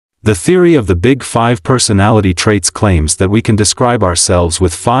The theory of the Big Five personality traits claims that we can describe ourselves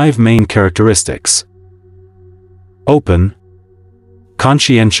with 5 main characteristics: open,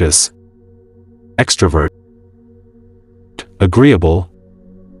 conscientious, extrovert, agreeable,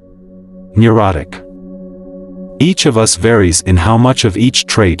 neurotic. Each of us varies in how much of each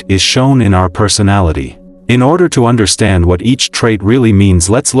trait is shown in our personality. In order to understand what each trait really means,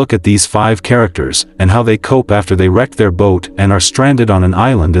 let's look at these 5 characters and how they cope after they wrecked their boat and are stranded on an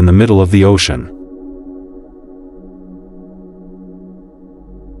island in the middle of the ocean.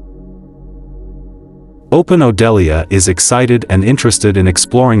 Open Odelia is excited and interested in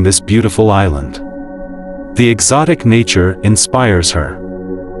exploring this beautiful island. The exotic nature inspires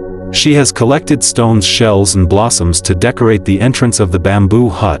her. She has collected stones, shells, and blossoms to decorate the entrance of the bamboo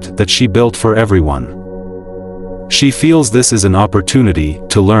hut that she built for everyone. She feels this is an opportunity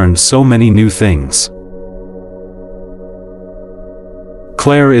to learn so many new things.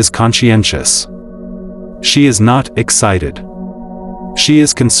 Claire is conscientious. She is not excited. She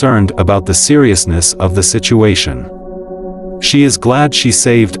is concerned about the seriousness of the situation. She is glad she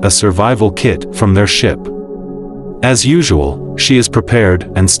saved a survival kit from their ship. As usual, she is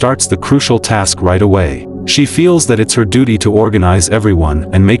prepared and starts the crucial task right away. She feels that it's her duty to organize everyone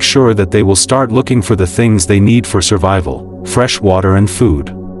and make sure that they will start looking for the things they need for survival: fresh water and food.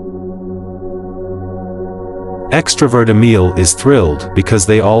 Extrovert Emile is thrilled because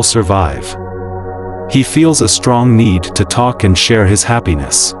they all survive. He feels a strong need to talk and share his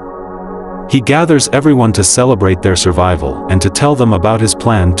happiness. He gathers everyone to celebrate their survival and to tell them about his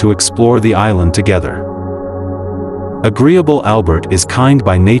plan to explore the island together. Agreeable Albert is kind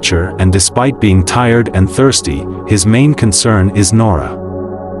by nature, and despite being tired and thirsty, his main concern is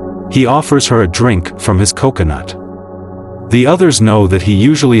Nora. He offers her a drink from his coconut. The others know that he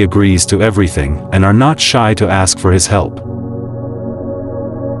usually agrees to everything and are not shy to ask for his help.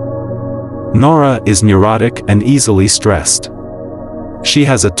 Nora is neurotic and easily stressed. She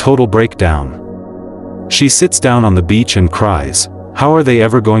has a total breakdown. She sits down on the beach and cries. How are they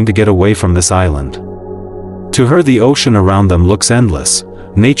ever going to get away from this island? To her, the ocean around them looks endless.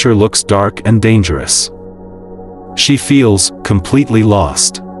 Nature looks dark and dangerous. She feels completely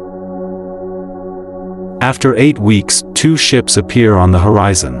lost. After 8 weeks, 2 ships appear on the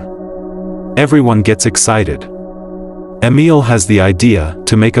horizon. Everyone gets excited. Emile has the idea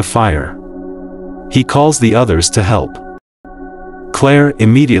to make a fire. He calls the others to help. Claire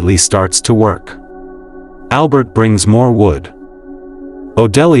immediately starts to work. Albert brings more wood.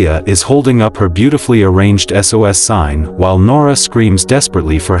 Odelia is holding up her beautifully arranged SOS sign while Nora screams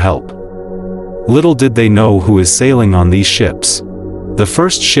desperately for help. Little did they know who is sailing on these ships. The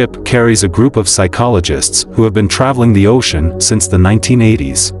first ship carries a group of psychologists who have been traveling the ocean since the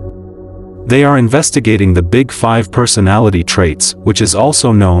 1980s. They are investigating the Big Five personality traits, which is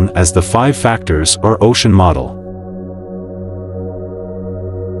also known as the 5 factors or ocean model.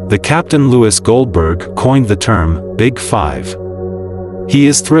 The Captain Louis Goldberg coined the term Big Five. He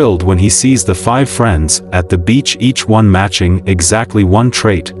is thrilled when he sees the 5 friends at the beach, each one matching exactly one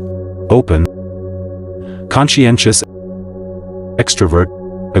trait: open, conscientious, extrovert,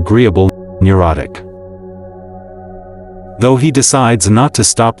 agreeable, neurotic. Though he decides not to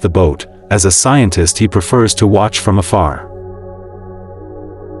stop the boat, as a scientist he prefers to watch from afar.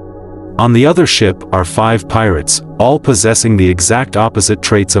 On the other ship are 5 pirates, all possessing the exact opposite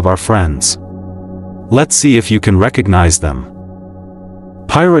traits of our friends. Let's see if you can recognize them.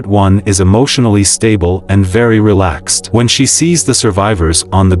 Pirate 1 is emotionally stable and very relaxed. When she sees the survivors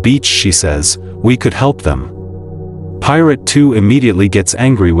on the beach, she says, "We could help them." Pirate 2 immediately gets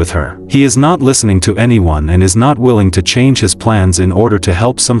angry with her. He is not listening to anyone and is not willing to change his plans in order to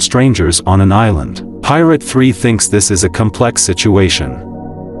help some strangers on an island. Pirate 3 thinks this is a complex situation.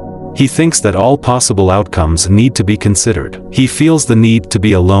 He thinks that all possible outcomes need to be considered. He feels the need to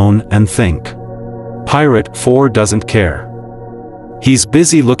be alone and think. Pirate 4 doesn't care. He's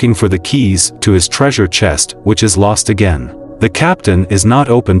busy looking for the keys to his treasure chest, which is lost again. The captain is not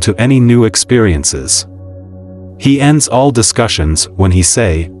open to any new experiences. He ends all discussions when he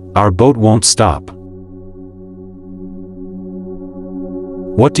say, "Our boat won't stop."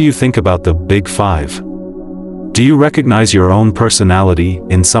 What do you think about the Big Five? Do you recognize your own personality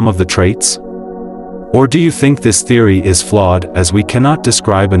in some of the traits? Or do you think this theory is flawed, as we cannot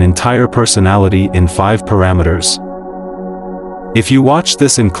describe an entire personality in 5 parameters? If you watch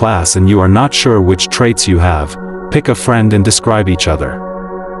this in class and you are not sure which traits you have, pick a friend and describe each other.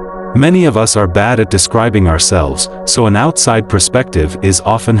 Many of us are bad at describing ourselves, so an outside perspective is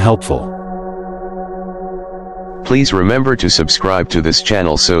often helpful. Please remember to subscribe to this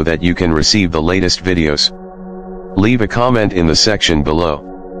channel so that you can receive the latest videos. Leave a comment in the section below.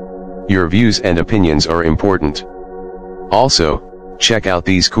 Your views and opinions are important. Also, check out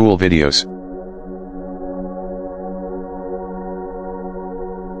these cool videos.